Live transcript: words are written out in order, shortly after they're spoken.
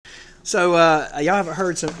So y'all haven't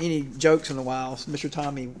heard any jokes in a while. So Mr.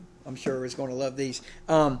 Tommy, I'm sure, is going to love these.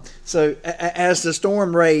 So as the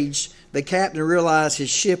storm raged, the captain realized his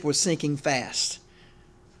ship was sinking fast.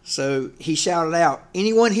 So he shouted out,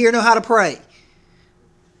 "Anyone here know how to pray?"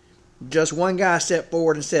 Just one guy stepped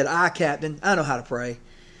forward and said, "I, Captain, I know how to pray."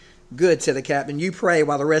 "Good," said the captain. "You pray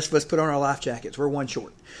while the rest of us put on our life jackets. We're one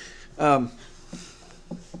short."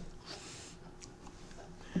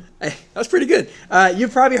 Hey, that's pretty good.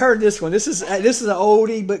 You've probably heard this one. This is an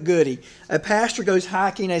oldie but goodie. A pastor goes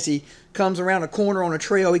hiking. As he comes around a corner on a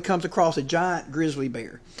trail, he comes across a giant grizzly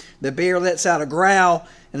bear. The bear lets out a growl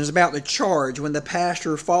and is about to charge when the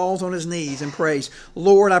pastor falls on his knees and prays,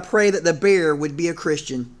 "Lord, I pray that the bear would be a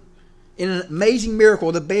Christian." In an amazing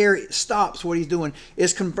miracle, the bear stops what he's doing,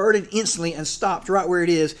 is converted instantly, and stops right where it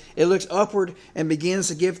is. It looks upward and begins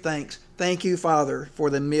to give thanks. "Thank you, Father,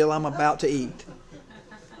 for the meal I'm about to eat."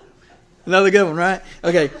 Another good one, right?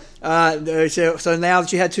 Okay. So now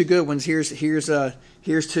that you had two good ones, here's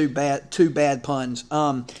two bad puns.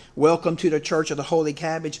 Welcome to the Church of the Holy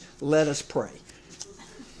Cabbage. Let us pray.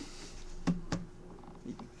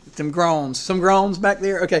 Some groans back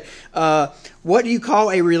there. Okay. What do you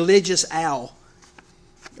call a religious owl?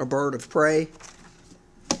 A bird of prey.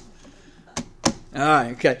 All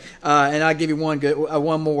right. Okay. And I'll give you one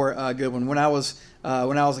more good one. When I was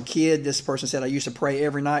a kid, this person said I used to pray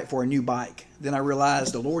every night for a new bike. Then I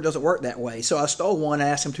realized the Lord doesn't work that way, so I stole one and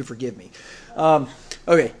asked Him to forgive me.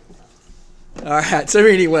 Okay. All right. So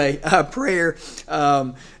anyway, prayer.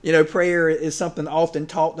 Prayer is something often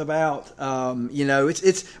talked about.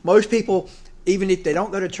 It's most people, even if they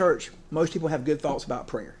don't go to church, most people have good thoughts about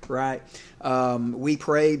prayer, right? We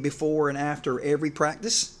pray before and after every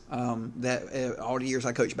practice. All the years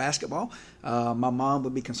I coached basketball, my mom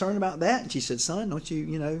would be concerned about that, and she said, "Son, don't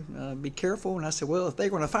you be careful?" And I said, "Well, if they're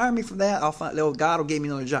going to fire me for that, God will give me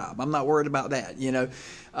another job. I'm not worried about that,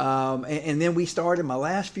 And then we started. My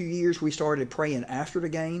last few years, we started praying after the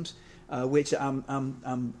games, which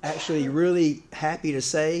I'm actually really happy to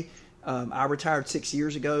say. I retired 6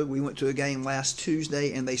 years ago. We went to a game last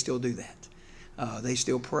Tuesday, and they still do that. They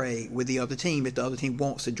still pray with the other team if the other team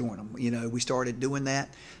wants to join them. We started doing that,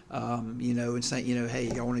 and saying,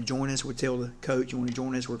 "Hey, y'all want to join us?" We tell the coach, "You want to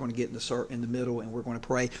join us? We're going to get in the middle, and we're going to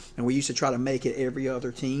pray." And we used to try to make it every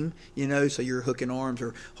other team, so you're hooking arms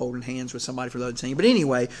or holding hands with somebody for the other team. But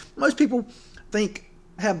anyway, most people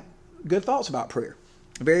have good thoughts about prayer.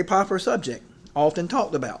 A very popular subject, often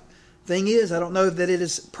talked about. Thing is, I don't know that it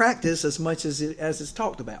is practiced as much as it's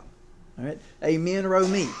talked about. All right, amen or oh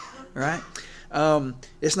me, all right.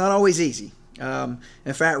 It's not always easy.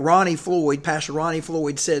 In fact, Pastor Ronnie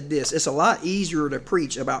Floyd said this: "It's a lot easier to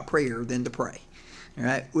preach about prayer than to pray." All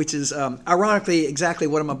right, which is ironically exactly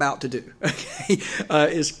what I'm about to do. Okay,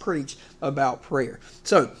 is preach about prayer.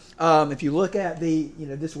 So, if you look at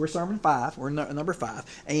we're sermon 5, we're number 5,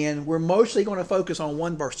 and we're mostly going to focus on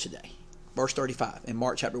one verse today, verse 35 in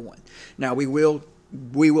Mark chapter 1. Now we will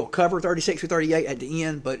cover 36 through 38 at the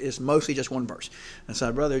end, but it's mostly just one verse. And so,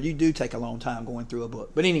 brother, you do take a long time going through a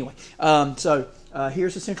book. But anyway,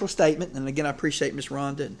 here's the central statement. And again, I appreciate Miss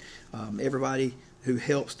Rhonda and everybody who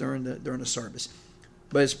helps during the service.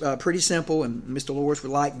 But it's pretty simple, and Mr. Lawrence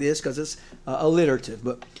would like this because it's alliterative.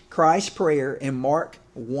 But Christ's prayer in Mark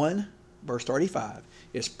 1, verse 35,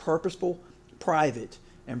 is purposeful, private,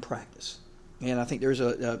 and practice. And I think there's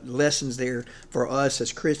lessons there for us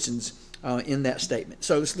as Christians in that statement.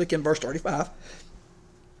 So let's look in verse 35.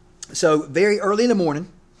 So very early in the morning,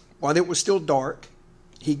 while it was still dark,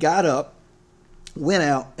 he got up, went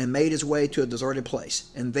out, and made his way to a deserted place.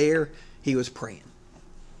 And there he was praying.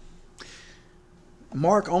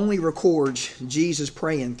 Mark only records Jesus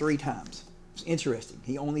praying 3 times. It's interesting.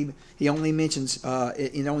 He only mentions,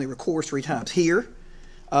 it only records 3 times. Here,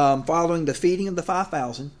 following the feeding of the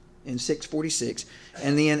 5,000 in 6:46,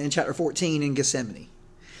 and then in chapter 14 in Gethsemane.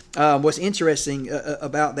 What's interesting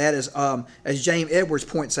about that is, as James Edwards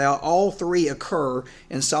points out, all 3 occur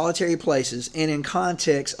in solitary places and in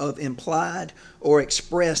context of implied or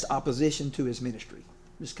expressed opposition to his ministry.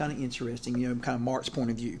 It's kind of interesting, kind of Mark's point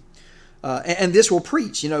of view. And this will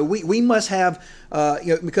preach. We must have,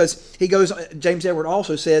 because James Edwards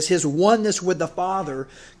also says his oneness with the Father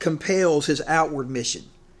compels his outward mission.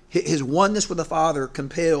 His oneness with the Father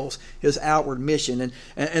compels his outward mission.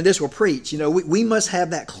 And this will preach. We must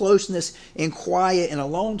have that closeness and quiet and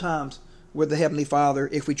alone times with the Heavenly Father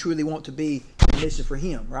if we truly want to be in mission for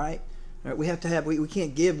Him, right? We have to have, we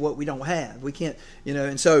can't give what we don't have. We can't,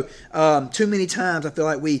 and so too many times I feel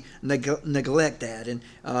like we neglect that. And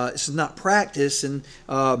it's not practiced, and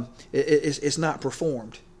it's not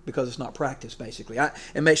performed. because it's not practiced. Basically,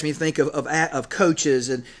 it makes me think of coaches,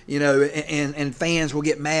 and and fans will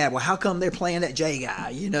get mad. Well, how come they're playing that Jay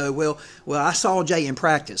guy? Well, I saw Jay in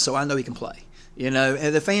practice, so I know he can play. And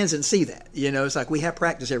the fans didn't see that. It's like we have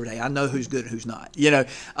practice every day. I know who's good and who's not.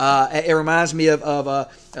 It reminds me of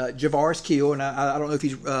Javaris Keel, and I don't know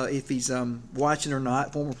if he's watching or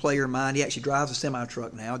not. Former player of mine. He actually drives a semi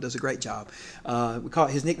truck now. Does a great job.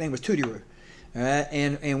 His nickname was Tootie-Roo. All right,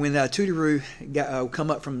 and when Tootie-Roo come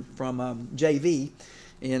up from JV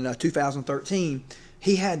in 2013,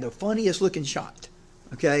 he had the funniest looking shot.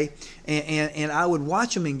 Okay, and I would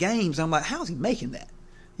watch him in games. I'm like, how's he making that?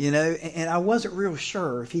 And I wasn't real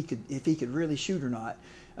sure if he could really shoot or not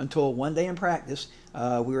until one day in practice.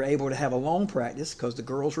 We were able to have a long practice because the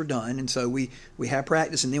girls were done, and so we had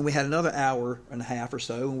practice, and then we had another hour and a half or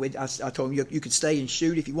so. And I told him you could stay and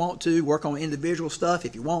shoot if you want to, work on individual stuff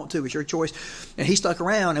if you want to. It's your choice. And he stuck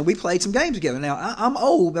around, and we played some games together. Now I'm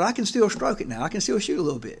old, but I can still stroke it now. I can still shoot a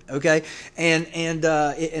little bit. Okay, and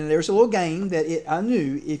there's a little game that I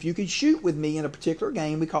knew if you could shoot with me in a particular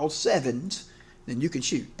game we called sevens, then you can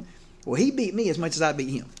shoot. Well, he beat me as much as I beat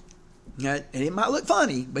him. And it might look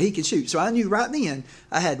funny, but he can shoot. So I knew right then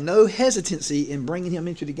I had no hesitancy in bringing him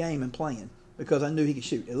into the game and playing because I knew he could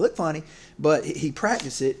shoot. It looked funny, but he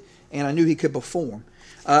practiced it, and I knew he could perform.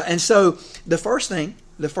 And so the first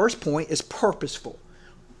point is purposeful.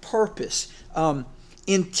 Purpose.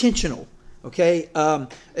 Intentional. Okay?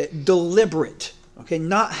 Deliberate. Okay?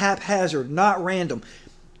 Not haphazard, not random.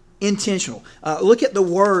 Intentional. Look at the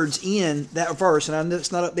words in that verse, and I know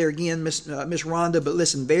it's not up there again, Miss Rhonda, but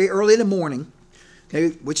listen, very early in the morning, okay,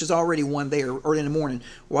 which is already one there, early in the morning,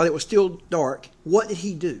 while it was still dark, what did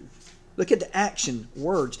he do? Look at the action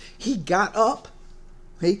words. He got up,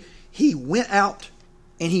 he went out,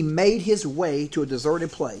 and he made his way to a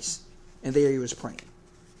deserted place, and there he was praying.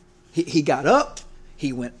 He got up,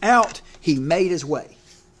 he went out, he made his way.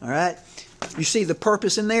 All right? You see the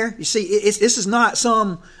purpose in there? You see, this is not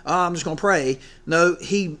some, I'm just going to pray. No,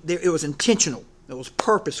 it was intentional. It was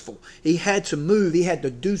purposeful. He had to move. He had to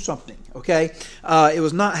do something, okay? It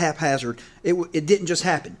was not haphazard. It didn't just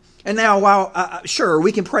happen. And now, while sure,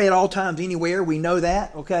 we can pray at all times anywhere. We know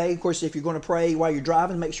that, okay? Of course, if you're going to pray while you're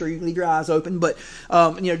driving, make sure you leave your eyes open. But,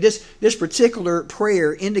 this particular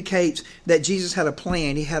prayer indicates that Jesus had a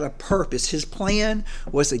plan. He had a purpose. His plan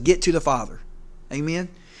was to get to the Father. Amen?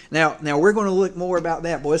 Now we're going to look more about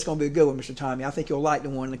that. Boy, it's going to be a good one, Mr. Tommy. I think you'll like the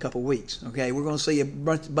one in a couple of weeks. Okay, we're going to see a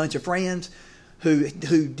bunch of friends who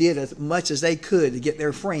did as much as they could to get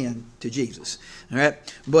their friend to Jesus. All right,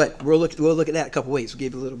 but we'll look at that in a couple of weeks. We'll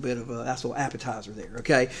give you a little bit of that's a little appetizer there.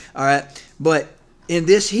 Okay, all right. But in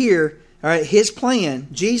this here, all right, his plan,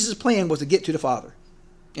 Jesus' plan was to get to the Father,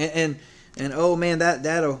 and oh man,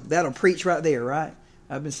 that'll preach right there, right?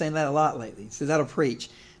 I've been saying that a lot lately. So that'll preach.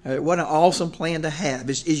 What an awesome plan to have.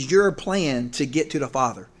 Is your plan to get to the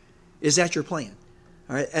Father? Is that your plan?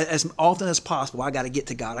 All right. As often as possible, I got to get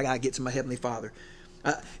to God. I got to get to my Heavenly Father.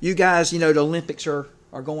 You guys, the Olympics are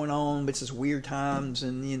going on, but it's just weird times,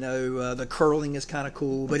 and the curling is kind of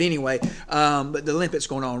cool. But anyway, but the Olympics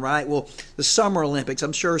going on, right? Well, the Summer Olympics.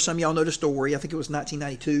 I'm sure some of y'all know the story. I think it was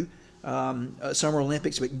 1992 Summer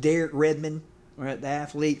Olympics. But Derek Redmond, right, the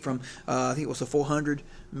athlete from I think it was the 400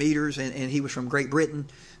 meters, and he was from Great Britain.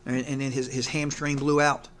 And then his hamstring blew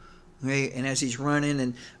out. Okay? And as he's running,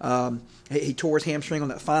 and he tore his hamstring on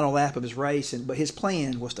that final lap of his race. But his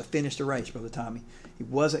plan was to finish the race, Brother Tommy. He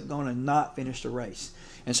wasn't going to not finish the race.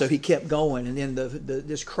 And so he kept going. And then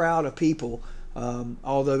this crowd of people,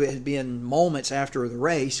 although it had been moments after the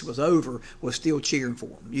race was over, was still cheering for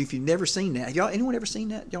him. If you've never seen that, anyone ever seen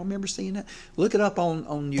that? Y'all remember seeing that? Look it up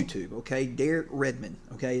on YouTube, okay? Derek Redmond,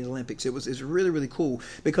 okay, the Olympics. It's really, really cool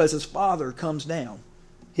because his father comes down.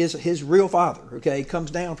 His real father, okay, comes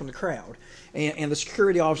down from the crowd, and the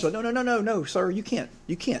security officer said, no, sir, you can't,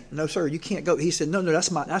 no, sir, you can't go. He said, no, that's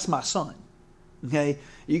my son, okay,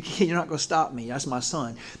 you're not going to stop me. That's my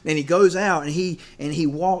son. And he goes out and he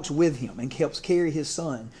walks with him and helps carry his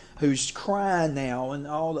son, who's crying now, and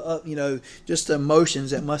all the just the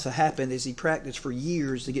emotions that must have happened as he practiced for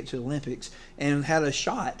years to get to the Olympics and had a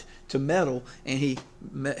shot to medal, and he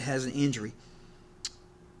has an injury,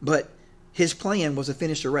 but his plan was to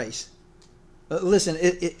finish the race. Listen,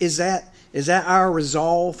 is that our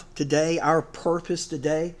resolve today, our purpose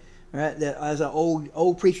today? Right? That, as an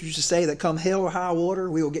old preacher used to say, that come hell or high water,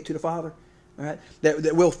 we will get to the Father. All right?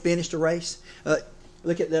 That we'll finish the race.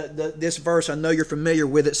 Look at this verse. I know you're familiar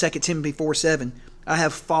with it. 2 Timothy 4:7. I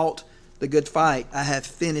have fought the good fight. I have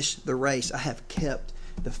finished the race. I have kept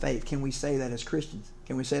the faith. Can we say that as Christians?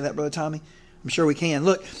 Can we say that, Brother Tommy? I'm sure we can.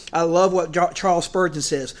 Look, I love what Charles Spurgeon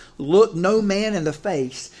says. Look no man in the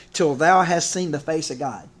face till thou hast seen the face of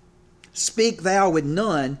God. Speak thou with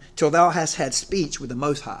none till thou hast had speech with the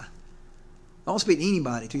Most High. Don't speak to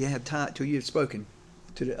anybody till you have time, till you have spoken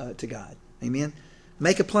to God. Amen.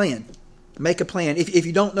 Make a plan. Make a plan. If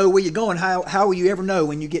you don't know where you're going, how will you ever know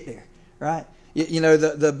when you get there? Right? You know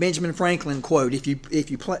the Benjamin Franklin quote: If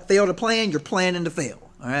you fail to plan, you're planning to fail.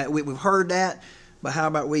 All right. We've heard that. But how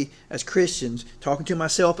about we, as Christians, talking to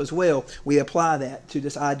myself as well, we apply that to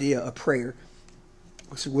this idea of prayer.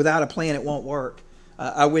 So without a plan, it won't work.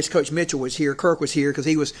 I wish Coach Mitchell was here, Kirk was here, because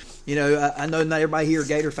he was, I know not everybody here are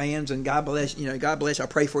Gator fans, and God bless, God bless. I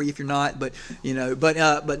pray for you if you're not, but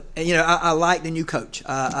I like the new coach.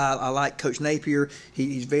 I like Coach Napier.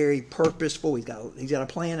 He's very purposeful. He's got a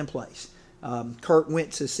plan in place. Kirk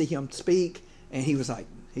went to see him speak, and he was like,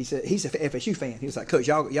 he's an FSU fan. He was like, Coach,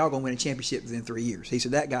 y'all gonna win a championship within 3 years. He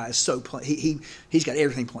said that guy is so he's got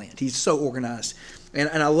everything planned. He's so organized, and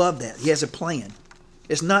I love that. He has a plan.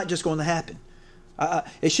 It's not just going to happen.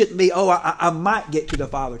 It shouldn't be, I might get to the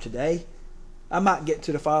Father today. I might get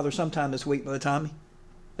to the Father sometime this week, Brother Tommy.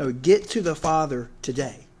 No, get to the Father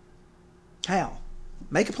today. How?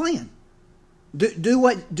 Make a plan. Do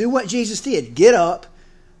what Jesus did. Get up,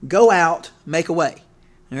 go out, make a way.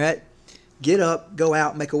 All right? Get up, go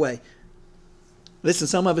out, make a way. Listen,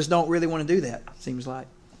 some of us don't really want to do that, it seems like.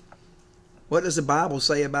 What does the Bible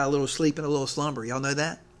say about a little sleep and a little slumber? Y'all know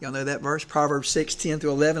that? Y'all know that verse? Proverbs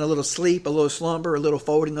 6:10-11. A little sleep, a little slumber, a little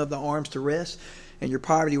folding of the arms to rest, and your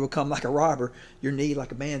poverty will come like a robber, your need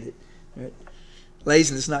like a bandit. Right?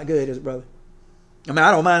 Laziness is not good, is it, brother? I mean, I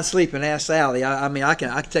don't mind sleeping. Ask Sally. I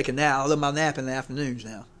can take a nap. I love my nap in the afternoons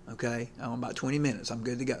now. Okay? I'm about 20 minutes. I'm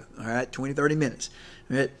good to go. All right? 20, 30 minutes.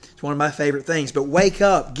 Right? It's one of my favorite things. But wake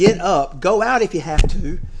up, get up, go out if you have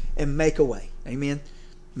to, and make a way. Amen?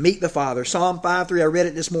 Meet the Father. Psalm 5:3, I read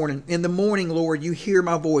it this morning. In the morning, Lord, you hear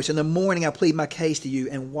my voice. In the morning, I plead my case to you,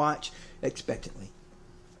 and watch expectantly.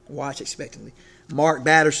 Watch expectantly. Mark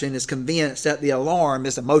Batterson is convinced that the alarm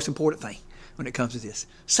is the most important thing when it comes to this.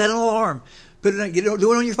 Set an alarm. Do it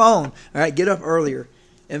on your phone. All right, get up earlier.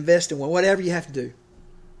 Invest in one, whatever you have to do.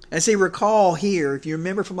 And see, recall here, if you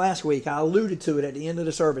remember from last week, I alluded to it at the end of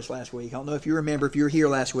the service last week. I don't know if you remember, if you were here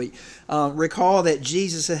last week. Recall that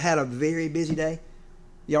Jesus had a very busy day.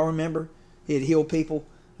 Y'all remember? He had healed people.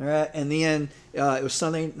 All right, and then it was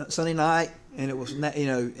Sunday night, and it was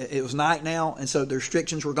it was night now, and so the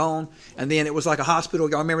restrictions were gone. And then it was like a hospital.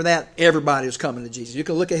 Y'all remember that? Everybody was coming to Jesus. You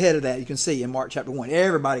can look ahead of that. You can see in Mark chapter 1,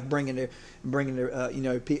 everybody bringing their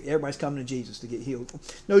everybody's coming to Jesus to get healed.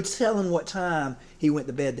 No telling what time he went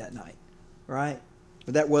to bed that night, right?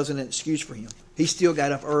 But that wasn't an excuse for him. He still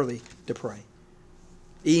got up early to pray.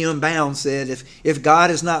 E.M. Bounds said, if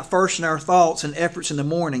God is not first in our thoughts and efforts in the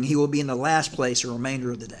morning, he will be in the last place the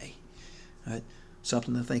remainder of the day. Right?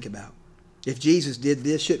 Something to think about. If Jesus did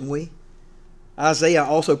this, shouldn't we? Isaiah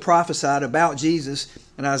also prophesied about Jesus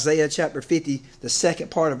in Isaiah chapter 50, the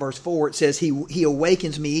second part of verse 4. It says, He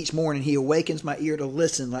awakens me each morning. He awakens my ear to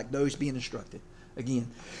listen like those being instructed.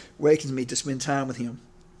 Again, awakens me to spend time with him.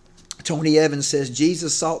 Tony Evans says,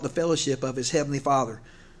 Jesus sought the fellowship of his heavenly Father,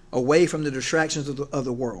 away from the distractions of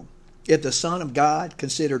the world. If the Son of God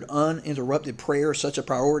considered uninterrupted prayer such a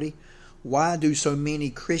priority, why do so many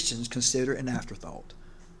Christians consider it an afterthought?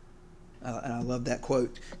 And I love that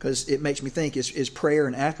quote because it makes me think, is prayer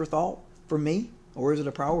an afterthought for me, or is it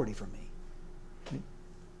a priority for me?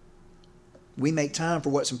 We make time for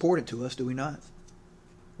what's important to us, do we not?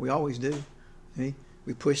 We always do.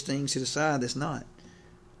 We push things to the side that's not.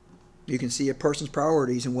 You can see a person's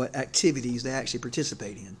priorities and what activities they actually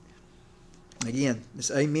participate in. Again,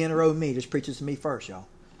 it's amen or oh me. This preaches to me first, y'all.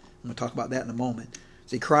 I'm going to talk about that in a moment.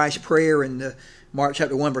 See, Christ's prayer in the Mark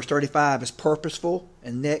chapter 1, verse 35 is purposeful,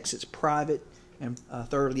 and next it's private, and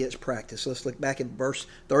thirdly it's practice. So let's look back at verse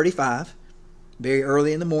 35. Very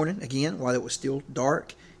early in the morning, again, while it was still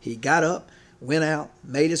dark, he got up, went out,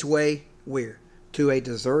 made his way where? To a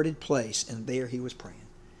deserted place, and there he was praying.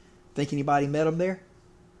 Think anybody met him there?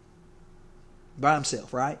 By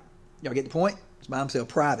himself, right? Y'all get the point? It's by himself,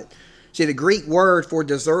 private. See, the Greek word for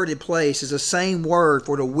deserted place is the same word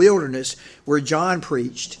for the wilderness where John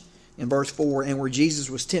preached in verse 4 and where Jesus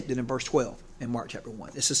was tempted in verse 12 in Mark chapter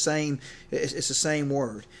 1. It's the same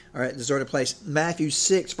word. All right, deserted place. Matthew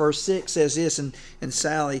 6, verse 6 says this, and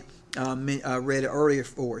Sally read it earlier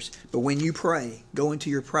for us. But when you pray, go into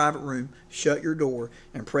your private room, shut your door,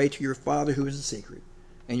 and pray to your Father who is in secret.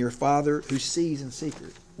 And your Father who sees in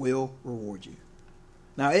secret will reward you.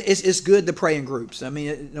 Now, it's good to pray in groups. I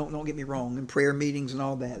mean, don't get me wrong, in prayer meetings and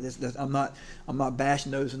all that. I'm not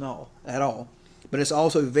bashing those and all at all. But it's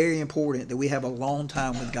also very important that we have a long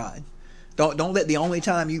time with God. Don't let the only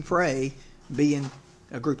time you pray be in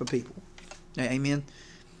a group of people. Amen.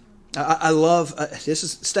 I love this.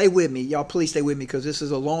 Stay with me, y'all. Please stay with me because this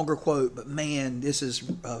is a longer quote. But man, this is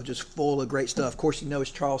just full of great stuff. Of course, you know it's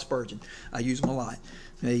Charles Spurgeon. I use him a lot.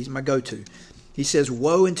 He's my go-to. He says,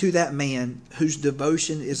 "Woe unto that man whose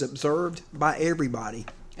devotion is observed by everybody,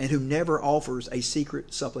 and who never offers a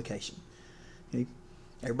secret supplication."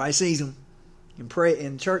 Everybody sees him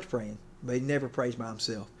in church praying, but he never prays by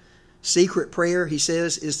himself. Secret prayer, he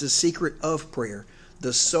says, is the secret of prayer,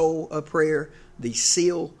 the soul of prayer, the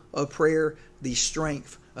seal of prayer, the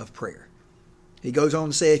strength of prayer. He goes on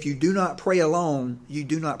to say, if you do not pray alone, you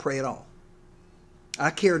do not pray at all. I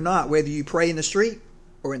care not whether you pray in the street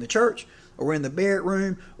or in the church or in the barrack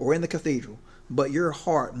room or in the cathedral, but your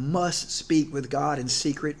heart must speak with God in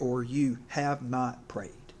secret or you have not prayed.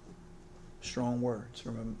 Strong words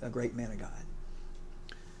from a great man of God.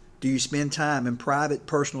 Do you spend time in private,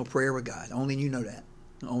 personal prayer with God? Only you know that.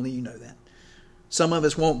 Only you know that. Some of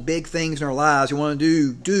us want big things in our lives. We want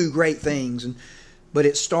to do great things, but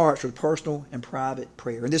it starts with personal and private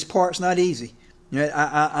prayer. And this part's not easy.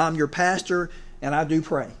 I'm your pastor, and I do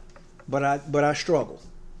pray, but I struggle.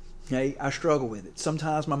 Okay, I struggle with it.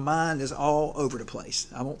 Sometimes my mind is all over the place.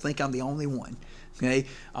 I don't think I'm the only one. Okay,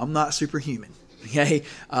 I'm not superhuman. Okay,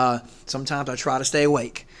 sometimes I try to stay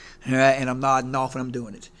awake, and I'm nodding off when I'm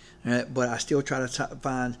doing it. But I still try to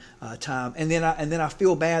find time, and then I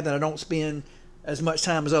feel bad that I don't spend as much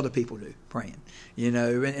time as other people do praying, and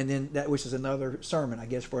then that, which is another sermon, I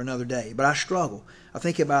guess, for another day. But I struggle. I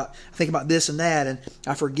think about this and that, and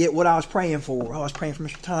I forget what I was praying for. I was praying for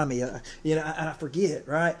Mr. Tommy, and I forget,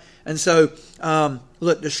 right? And so,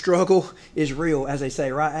 look, the struggle is real, as they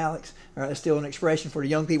say, right, Alex? Right, it's still an expression for the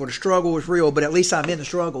young people. The struggle is real, but at least I'm in the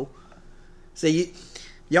struggle. See,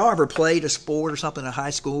 y'all ever played a sport or something in high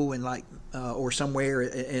school and or somewhere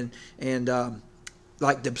and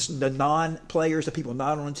like the non-players, the people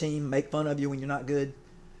not on the team, make fun of you when you're not good?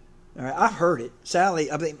 All right, I've heard it.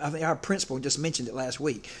 Sally, I think our principal just mentioned it last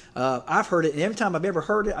week. I've heard it, and every time I've ever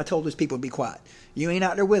heard it, I told those people to be quiet. You ain't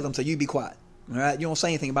out there with them, so you be quiet. All right, you don't say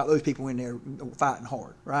anything about those people in there fighting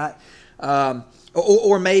hard, right?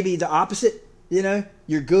 Or maybe the opposite.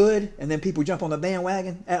 You're good, and then people jump on the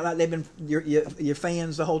bandwagon, act like they've been your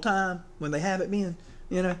fans the whole time when they haven't been.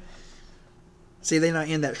 See, they're not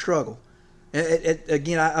in that struggle.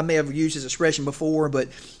 Again, I may have used this expression before, but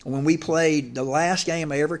when we played the last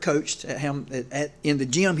game I ever coached in the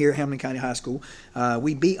gym here at Hamilton County High School,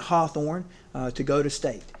 we beat Hawthorne to go to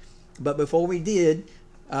state. But before we did,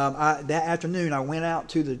 that afternoon I went out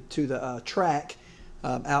to the track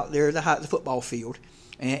out there at the football field,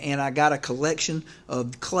 and I got a collection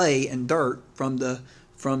of clay and dirt from the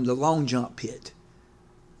long jump pit,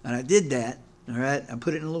 and I did that. All right, I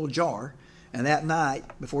put it in a little jar. And that night,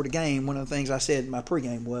 before the game, one of the things I said in my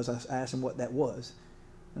pregame was, I asked him what that was.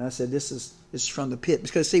 And I said, this is from the pit.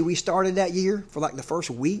 Because, see, we started that year for like the first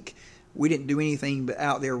week. We didn't do anything but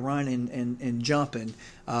out there running and jumping.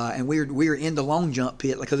 And we were in the long jump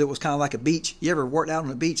pit because it was kind of like a beach. You ever worked out on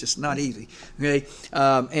the beach? It's not easy. Okay,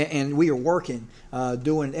 and we were working,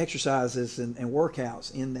 doing exercises and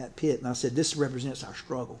workouts in that pit. And I said, this represents our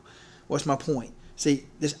struggle. What's my point? See,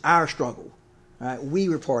 this is our struggle. All right, we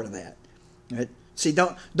were part of that. Right? See,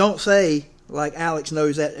 don't say, like Alex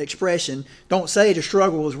knows that expression, don't say the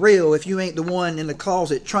struggle is real if you ain't the one in the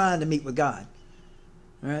closet trying to meet with God.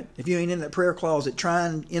 Right? If you ain't in that prayer closet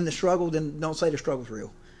trying in the struggle, then don't say the struggle's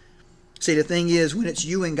real. See, the thing is, when it's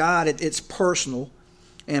you and God, it's personal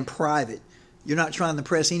and private. You're not trying to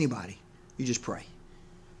impress anybody. You just pray.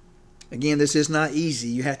 Again, this is not easy.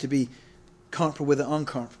 You have to be comfortable with the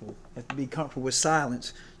uncomfortable. You have to be comfortable with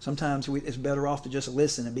silence. Sometimes it's better off to just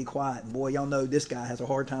listen and be quiet. And boy, y'all know this guy has a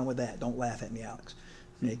hard time with that. Don't laugh at me, Alex.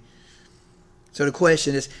 Okay. So the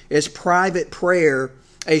question is private prayer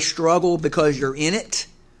a struggle because you're in it?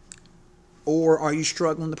 Or are you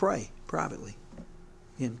struggling to pray privately?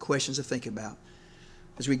 Again, questions to think about.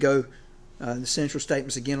 As we go, the central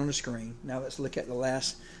statements again on the screen. Now let's look at the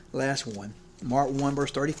last one. Mark 1,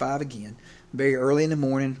 verse 35 again. Very early in the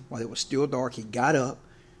morning, while it was still dark, he got up,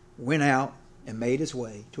 went out, and made his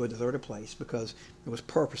way to a deserted place because it was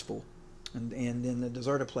purposeful. And then the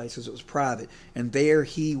deserted place because it was private. And there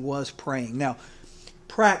he was praying. Now,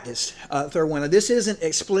 practice, third one. Now, this isn't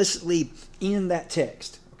explicitly in that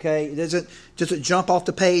text. Okay, it doesn't just jump off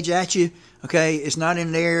the page at you. Okay, it's not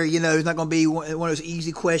in there. It's not going to be one of those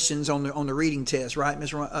easy questions on the reading test, right,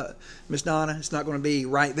 Miss Donna? It's not going to be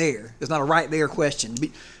right there. It's not a right there question.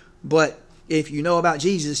 But if you know about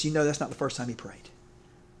Jesus, that's not the first time he prayed.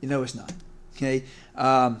 It's not. Okay,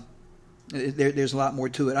 There's a lot more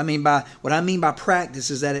to it. What I mean by practice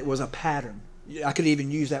is that it was a pattern. I could even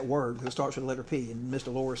use that word because it starts with the letter P, and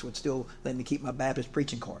Mr. Loris would still let me keep my Baptist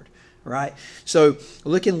preaching card. Right? So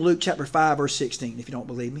look in Luke chapter 5, verse 16, if you don't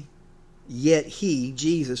believe me. Yet he,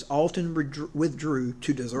 Jesus, often withdrew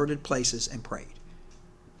to deserted places and prayed.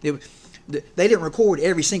 They didn't record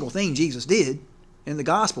every single thing Jesus did in the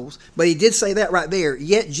Gospels, but he did say that right there.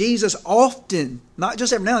 Yet Jesus often, not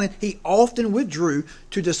just every now and then, he often withdrew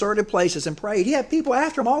to deserted places and prayed. He had people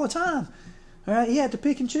after him all the time. All right? He had to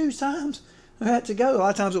pick and choose times to go. A lot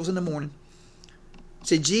of times it was in the morning.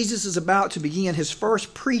 See, Jesus is about to begin his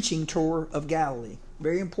first preaching tour of Galilee.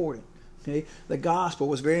 Very important. Okay? The gospel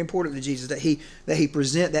was very important to Jesus, that he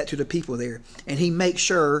present that to the people there. And he makes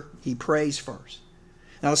sure he prays first.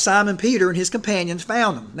 Now, Simon Peter and his companions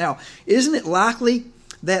found him. Now, isn't it likely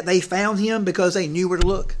that they found him because they knew where to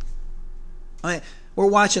look? We're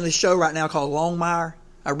watching a show right now called Longmire.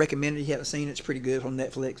 I recommend it if you haven't seen it. It's pretty good. It's on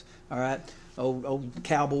Netflix. All right. Old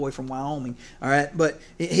cowboy from Wyoming. All right. But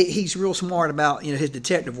he's real smart about his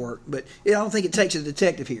detective work. But I don't think it takes a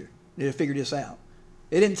detective here to figure this out.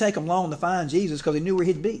 It didn't take them long to find Jesus because they knew where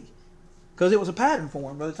he'd be. Because it was a pattern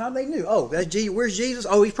for him. By the time they knew, where's Jesus?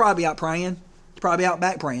 Oh, he's probably out praying. He's probably out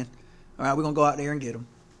back praying. All right, we're going to go out there and get him.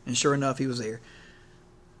 And sure enough, he was there.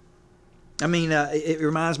 It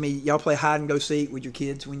reminds me, y'all play hide and go seek with your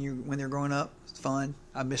kids when they're growing up. It's fun.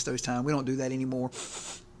 I miss those times. We don't do that anymore.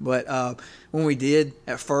 But when we did,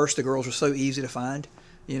 at first, the girls were so easy to find,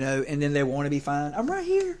 and then they want to be found. I'm right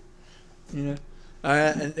here, All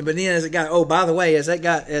right, but then as they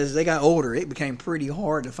got older, it became pretty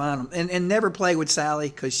hard to find them. And never play with Sally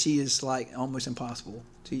because she is like almost impossible.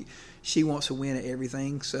 She wants to win at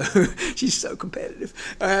everything, so she's so competitive.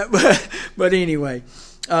 But anyway,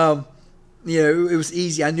 it was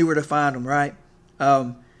easy. I knew where to find them, right?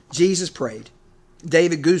 Jesus prayed.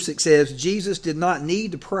 David Gusick says, Jesus did not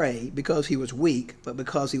need to pray because he was weak, but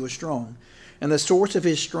because he was strong. And the source of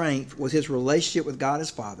his strength was his relationship with God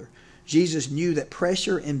his Father. Jesus knew that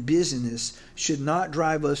pressure and busyness should not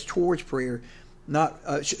drive us towards prayer,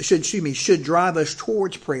 should drive us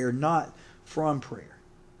towards prayer, not from prayer.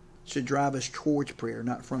 Should drive us towards prayer,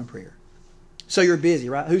 not from prayer. So you're busy,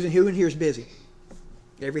 right? Who in here is busy?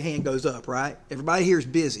 Every hand goes up, right? Everybody here is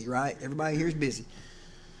busy, right? Everybody here is busy.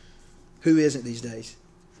 Who isn't these days?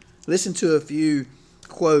 Listen to a few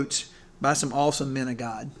quotes by some awesome men of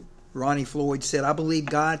God. Ronnie Floyd said, I believe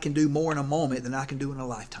God can do more in a moment than I can do in a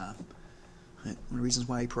lifetime. One of the reasons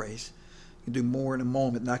why he prays. He can do more in a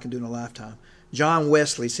moment than I can do in a lifetime. John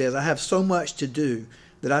Wesley says, I have so much to do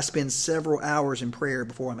that I spend several hours in prayer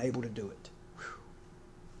before I'm able to do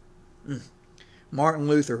it. Martin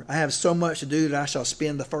Luther, I have so much to do that I shall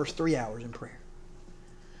spend the first 3 hours in prayer.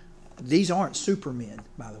 These aren't supermen,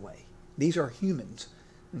 by the way. These are humans.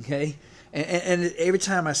 Okay? And every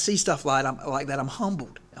time I see stuff like that, I'm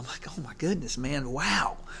humbled. I'm like, oh my goodness, man,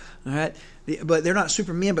 wow. All right? But they're not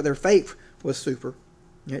supermen, but their faith was super.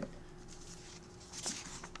 Right?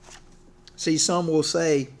 See, some will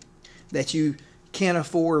say that you can't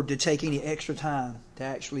afford to take any extra time to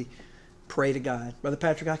actually pray to God. Brother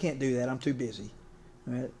Patrick, I can't do that. I'm too busy.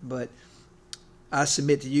 Right? But I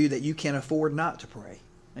submit to you that you can't afford not to pray.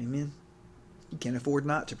 Amen? You can't afford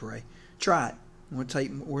not to pray. Try it. We're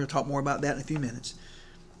going to talk more about that in a few minutes.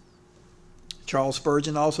 Charles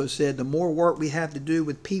Spurgeon also said, the more work we have to do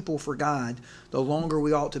with people for God, the longer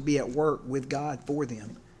we ought to be at work with God for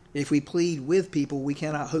them. If we plead with people, we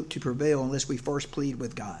cannot hope to prevail unless we first plead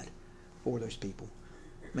with God for those people.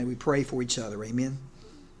 May we pray for each other. Amen.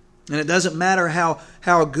 And it doesn't matter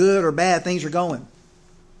how good or bad things are going.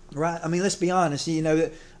 Right? Let's be honest. You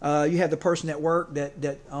have the person at work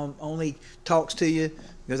that only talks to you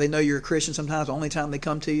because they know you're a Christian. Sometimes the only time they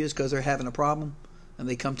come to you is because they're having a problem. And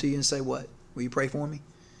they come to you and say, what? Will you pray for me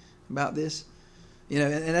about this?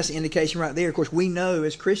 And that's the indication right there. Of course, we know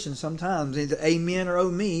as Christians sometimes, it's amen or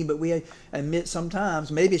oh me, but we admit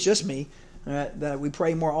sometimes, maybe it's just me, that we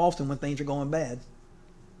pray more often when things are going bad.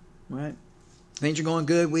 Right? Things are going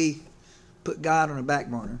good, we put God on the back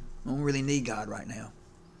burner. I don't really need God right now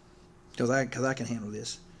because I can handle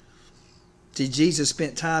this. See, Jesus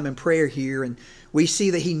spent time in prayer here, and we see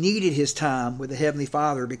that he needed his time with the Heavenly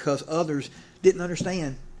Father because others didn't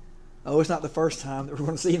understand. Oh, it's not the first time that we're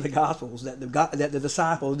going to see in the Gospels that the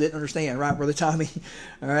disciples didn't understand, right, Brother Tommy?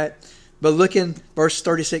 All right. But look in verses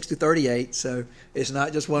 36 to 38. So it's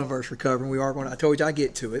not just one verse we're covering. I told you I'd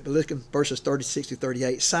get to it. But look in verses 36 to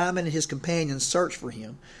 38. Simon and his companions searched for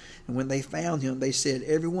him. And when they found him, they said,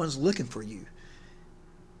 everyone's looking for you.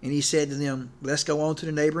 And he said to them, let's go on to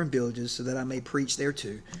the neighboring villages so that I may preach there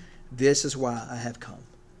too. This is why I have come.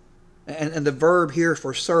 And the verb here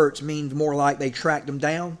for search means more like they tracked him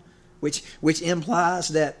down, which implies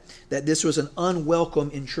that this was an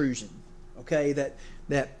unwelcome intrusion. Okay,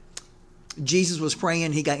 that Jesus was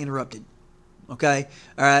praying, he got interrupted. Okay,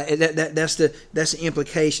 all right, that's the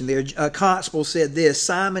implication there. Constable said this: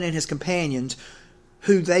 Simon and his companions,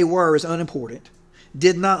 who they were is unimportant,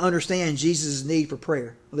 did not understand Jesus' need for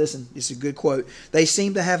prayer. Listen, this is a good quote. They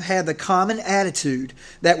seem to have had the common attitude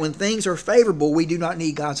that when things are favorable, we do not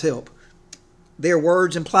need God's help. Their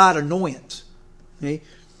words implied annoyance. Okay?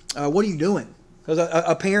 What are you doing? Because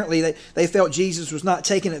apparently they felt Jesus was not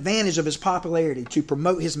taking advantage of his popularity to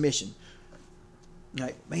promote his mission.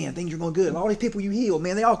 Like, man, things are going good. All these people you healed,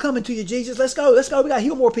 man, they all coming to you, Jesus. Let's go. We got to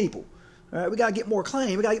heal more people. All right, we got to get more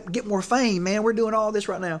acclaim. We got to get more fame, man. We're doing all this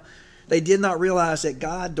right now. They did not realize that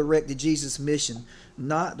God directed Jesus' mission,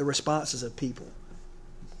 not the responses of people,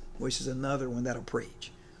 which is another one that'll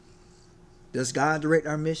preach. Does God direct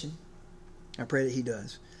our mission? I pray that he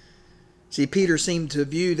does. See, Peter seemed to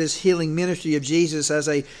view this healing ministry of Jesus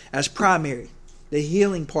as primary. The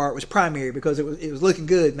healing part was primary because it was looking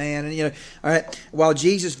good, man. And all right. While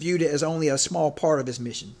Jesus viewed it as only a small part of his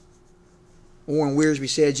mission. Warren Wiersbe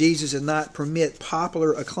said, Jesus did not permit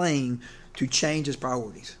popular acclaim to change his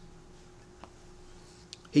priorities.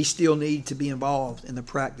 He still needed to be involved in the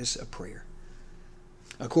practice of prayer.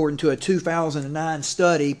 According to a 2009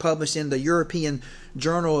 study published in the European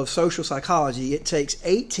Journal of Social Psychology, it takes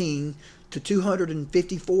 18 to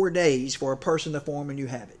 254 days for a person to form a new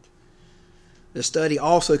habit. The study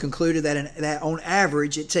also concluded that on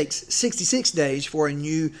average it takes 66 days for a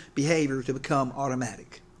new behavior to become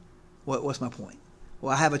automatic. What's my point?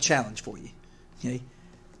 Well, I have a challenge for you. Okay?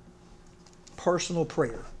 Personal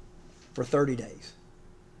prayer for 30 days.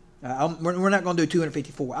 We're not going to do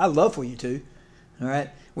 254. I'd love for you to. All right?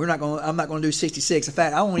 I'm not going to do 66. In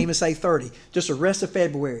fact, I won't even say 30. Just the rest of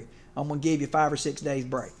February, I'm going to give you 5 or 6 days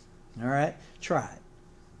break. All right? Try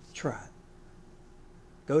it.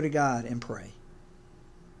 Go to God and pray.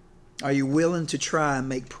 Are you willing to try and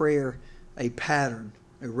make prayer a pattern,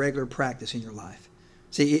 a regular practice in your life?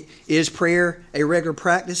 See, is prayer a regular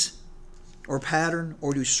practice or pattern,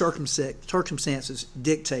 or do circumstances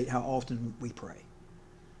dictate how often we pray?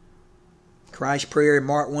 Christ's prayer in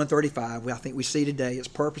Mark 1:35, I think we see today, it's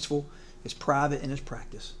purposeful, it's private, and it's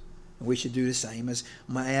practice. And we should do the same. As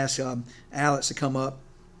I'm going to ask Alex to come up.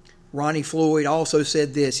 Ronnie Floyd also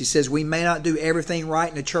said this. He says, we may not do everything right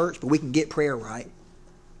in the church, but we can get prayer right.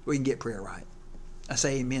 We can get prayer right. I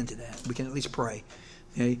say amen to that. We can at least pray.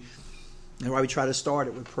 Okay? That's why we try to start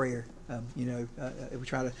it with prayer. We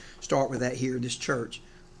try to start with that here in this church.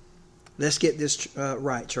 Let's get this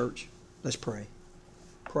right, church. Let's pray.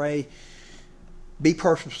 Pray. Be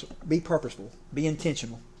purposeful. Be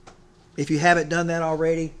intentional. If you haven't done that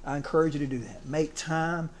already, I encourage you to do that. Make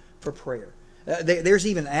time for prayer. There's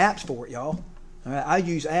even apps for it, y'all. I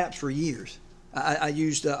use apps for years. I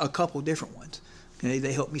used a couple different ones. Okay,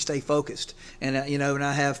 they help me stay focused. And and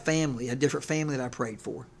I have a different family that I prayed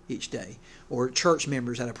for each day, or church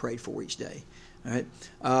members that I prayed for each day. All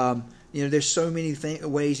right. There's so many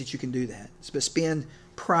ways that you can do that. But spend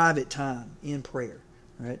private time in prayer.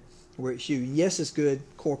 All right, where it's you. Yes, it's good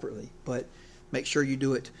corporately, but make sure you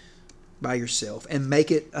do it by yourself and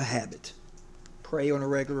make it a habit. Pray on a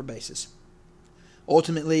regular basis.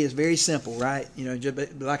 Ultimately, it's very simple, right?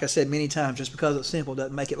 Like I said many times, just because it's simple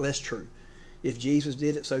doesn't make it less true. If Jesus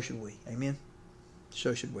did it, so should we. Amen?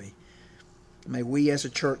 So should we. May we as a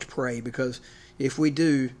church pray, because if we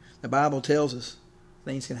do, the Bible tells us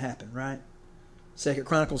things can happen, right? 2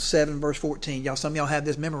 Chronicles 7, verse 14. Some of y'all have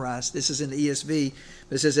this memorized. This is in the ESV.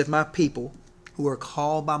 But it says, if my people who are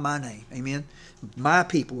called by my name, amen? My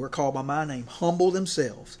people who are called by my name humble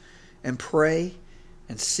themselves and pray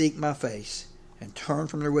and seek my face and turn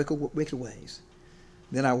from their wicked ways,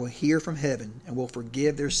 then I will hear from heaven and will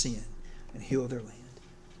forgive their sin and heal their land.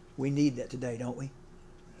 We need that today, don't we?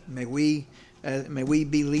 May we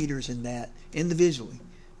be leaders in that individually,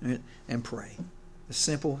 right? And pray. A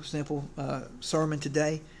simple sermon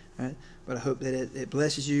today, right? But I hope that it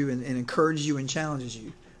blesses you and encourages you and challenges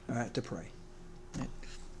you, all right, to pray. Right?